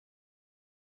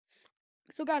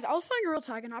So guys, I was playing Gorilla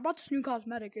Tag and I bought this new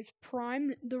cosmetic. It's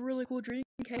Prime, the really cool Dream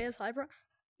KSI Prime.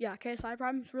 Yeah, KSI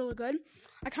Prime is really good.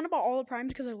 I kind of bought all the Primes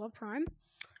because I love Prime.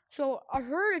 So I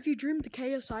heard if you dream the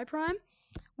KSI Prime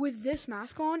with this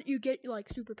mask on, you get like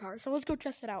superpowers. So let's go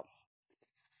test it out.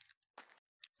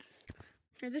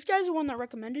 And this guy's the one that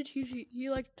recommended. He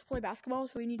likes to play basketball,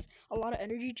 so he needs a lot of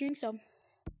energy drinks. So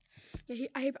yeah,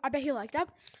 I bet he liked that.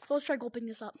 So let's try gulping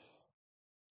this up.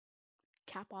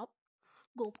 Cap up.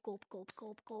 Gulp, gulp, gulp,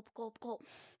 gulp, gulp, gulp, gulp.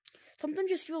 Something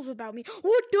just feels about me.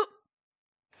 What the?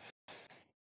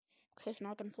 Okay, it's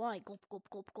not gonna fly. Gulp, gulp,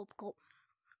 gulp, gulp, gulp.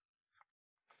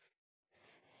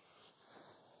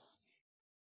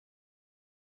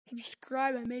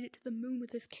 Subscribe. I made it to the moon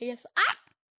with this KS. Ah!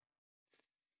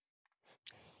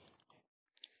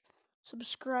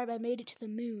 Subscribe. I made it to the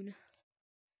moon.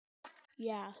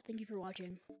 Yeah, thank you for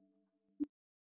watching.